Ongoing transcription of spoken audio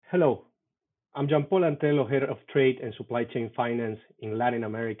Hello, I'm Jean Paul Antelo, Head of Trade and Supply Chain Finance in Latin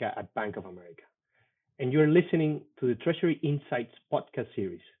America at Bank of America, and you're listening to the Treasury Insights podcast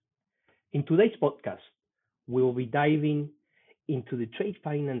series. In today's podcast, we will be diving into the trade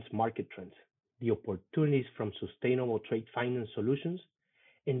finance market trends, the opportunities from sustainable trade finance solutions,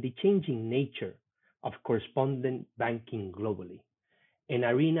 and the changing nature of correspondent banking globally, an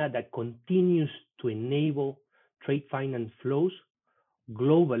arena that continues to enable trade finance flows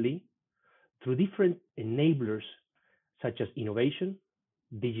globally through different enablers such as innovation,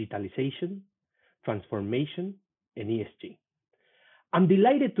 digitalization, transformation, and ESG. I'm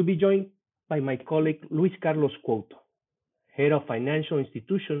delighted to be joined by my colleague Luiz Carlos Couto, Head of Financial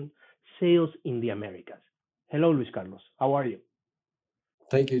Institution Sales in the Americas. Hello, Luiz Carlos. How are you?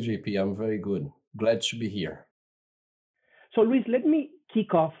 Thank you, JP. I'm very good. Glad to be here. So, Luis, let me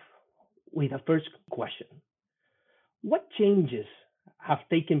kick off with a first question. What changes have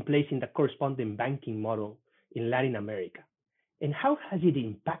taken place in the correspondent banking model in Latin America? And how has it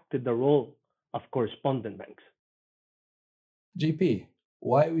impacted the role of correspondent banks? JP,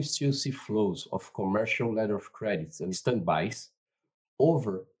 while we still see flows of commercial letter of credits and standbys,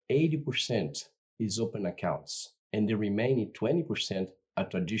 over 80% is open accounts, and the remaining 20% are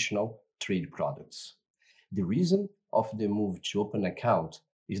traditional trade products. The reason of the move to open account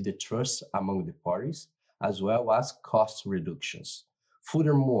is the trust among the parties, as well as cost reductions.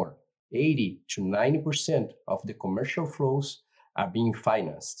 Furthermore, 80 to 90% of the commercial flows are being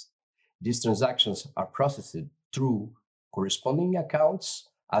financed. These transactions are processed through corresponding accounts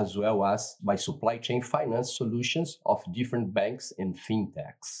as well as by supply chain finance solutions of different banks and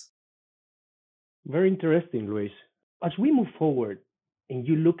fintechs. Very interesting, Luis. As we move forward and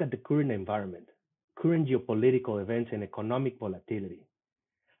you look at the current environment, current geopolitical events, and economic volatility,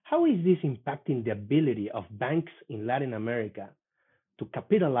 how is this impacting the ability of banks in Latin America to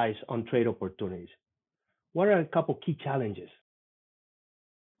capitalize on trade opportunities? What are a couple key challenges?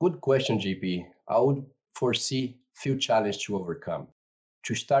 Good question, JP. I would foresee few challenges to overcome.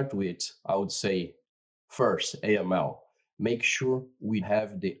 To start with, I would say first, AML. Make sure we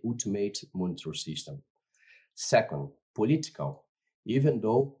have the ultimate monitor system. Second, political. Even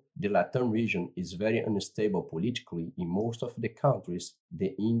though the Latin region is very unstable politically in most of the countries,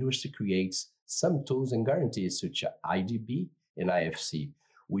 the industry creates some tools and guarantees such as IDB and IFC,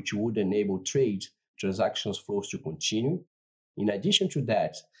 which would enable trade transactions flows to continue. In addition to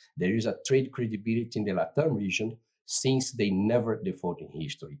that, there is a trade credibility in the Latin region since they never default in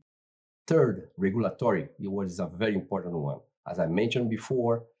history. Third, regulatory, it is a very important one. As I mentioned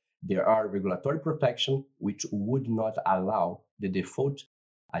before, there are regulatory protection which would not allow the default.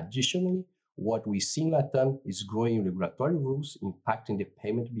 Additionally, what we see in Latin is growing regulatory rules impacting the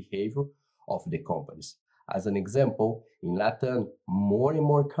payment behavior of the companies. As an example, in Latin, more and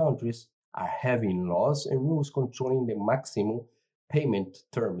more countries are having laws and rules controlling the maximum payment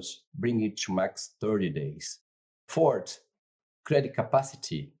terms, bringing it to max 30 days. Fourth, credit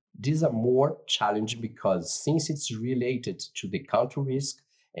capacity. These are more challenging because since it's related to the country risk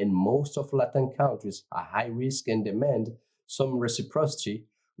and most of Latin countries are high risk and demand some reciprocity,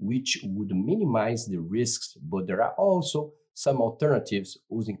 which would minimize the risks, but there are also some alternatives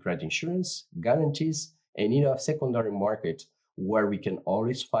using credit insurance, guarantees, and in a secondary market where we can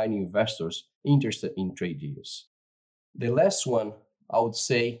always find investors interested in trade deals. The last one, I would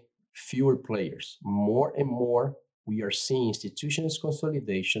say fewer players. More and more, we are seeing institutions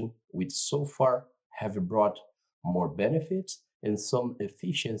consolidation, which so far have brought more benefits and some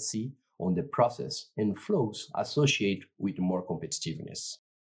efficiency on the process and flows associated with more competitiveness.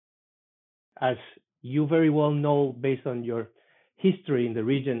 As you very well know, based on your history in the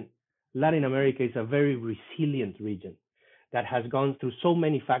region, Latin America is a very resilient region that has gone through so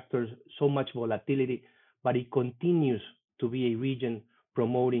many factors, so much volatility, but it continues to be a region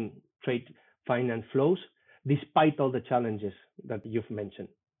promoting trade finance flows despite all the challenges that you've mentioned.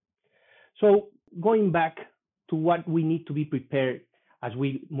 So, going back to what we need to be prepared as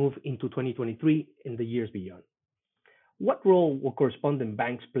we move into 2023 and the years beyond. What role will correspondent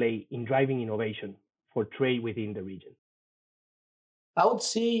banks play in driving innovation for trade within the region? I would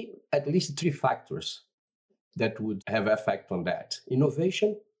say at least three factors that would have effect on that.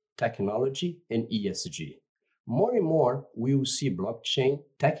 Innovation, technology, and ESG. More and more, we will see blockchain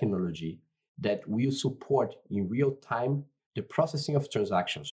technology that will support in real time the processing of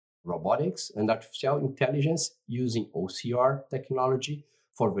transactions, robotics and artificial intelligence using OCR technology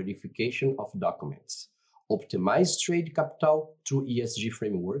for verification of documents, optimize trade capital through ESG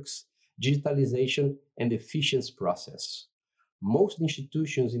frameworks, digitalization, and efficiency process. Most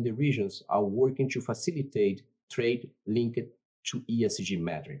institutions in the regions are working to facilitate trade linked to ESG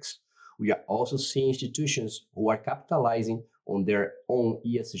metrics. We are also seeing institutions who are capitalizing on their own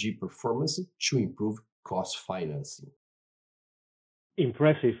ESG performance to improve cost financing.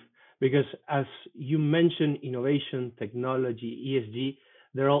 Impressive, because as you mentioned, innovation, technology, ESG,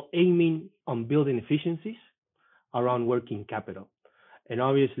 they're all aiming on building efficiencies around working capital. And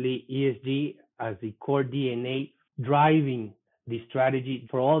obviously, ESG as the core DNA driving the strategy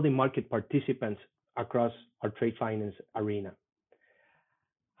for all the market participants across our trade finance arena.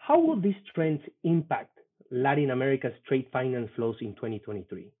 How will these trends impact Latin America's trade finance flows in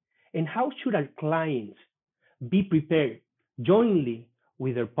 2023? And how should our clients be prepared jointly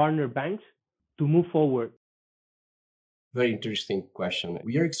with their partner banks to move forward? Very interesting question.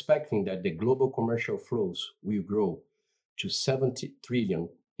 We are expecting that the global commercial flows will grow to 70 trillion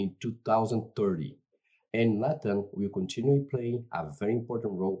in 2030, and Latin will continue playing a very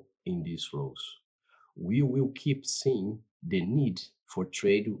important role in these flows. We will keep seeing the need for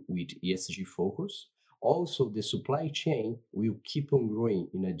trade with ESG focus. Also, the supply chain will keep on growing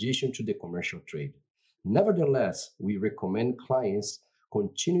in addition to the commercial trade. Nevertheless, we recommend clients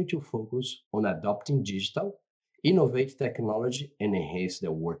continue to focus on adopting digital, innovate technology, and enhance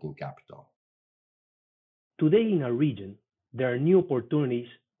their working capital. Today in our region, there are new opportunities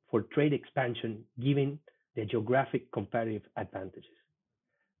for trade expansion given the geographic competitive advantages.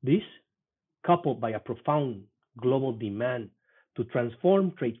 This, coupled by a profound global demand to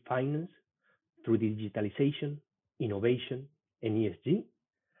transform trade finance through digitalization, innovation, and ESG,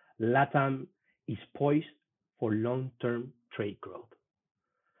 LATAM is poised for long-term trade growth.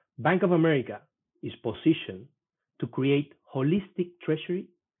 Bank of America is positioned to create holistic treasury,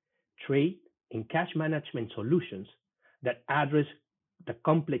 trade, and cash management solutions that address the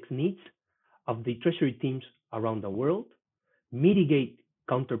complex needs of the treasury teams around the world, mitigate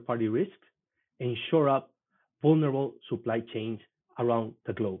counterparty risks, and shore up vulnerable supply chains around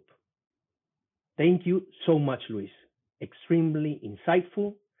the globe. Thank you so much, Luis. Extremely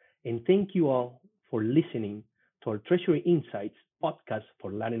insightful, and thank you all for listening to our Treasury Insights podcast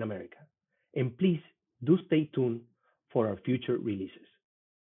for Latin America. And please do stay tuned for our future releases.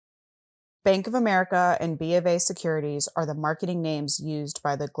 Bank of America and BofA Securities are the marketing names used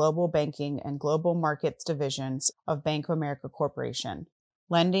by the Global Banking and Global Markets divisions of Bank of America Corporation.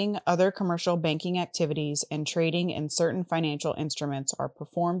 Lending, other commercial banking activities, and trading in certain financial instruments are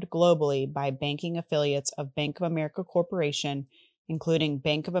performed globally by banking affiliates of Bank of America Corporation, including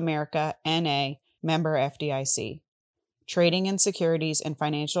Bank of America, N.A., member FDIC. Trading in securities and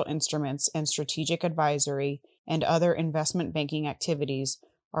financial instruments and strategic advisory and other investment banking activities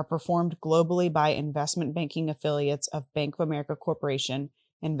are performed globally by investment banking affiliates of Bank of America Corporation,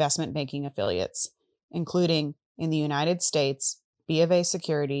 investment banking affiliates, including in the United States, BofA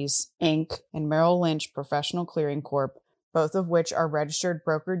Securities, Inc., and Merrill Lynch Professional Clearing Corp., both of which are registered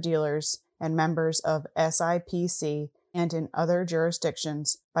broker-dealers and members of SIPC, and in other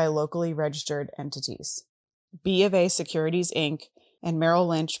jurisdictions by locally registered entities. BofA Securities, Inc. and Merrill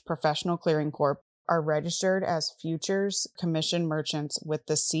Lynch Professional Clearing Corp. Are registered as futures commission merchants with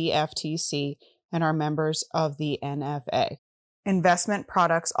the CFTC and are members of the NFA. Investment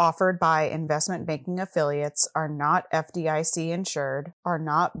products offered by investment banking affiliates are not FDIC insured, are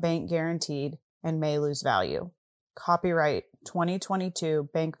not bank guaranteed, and may lose value. Copyright 2022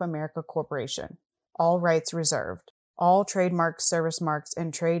 Bank of America Corporation. All rights reserved. All trademarks, service marks,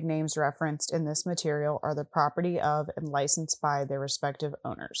 and trade names referenced in this material are the property of and licensed by their respective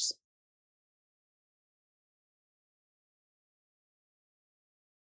owners.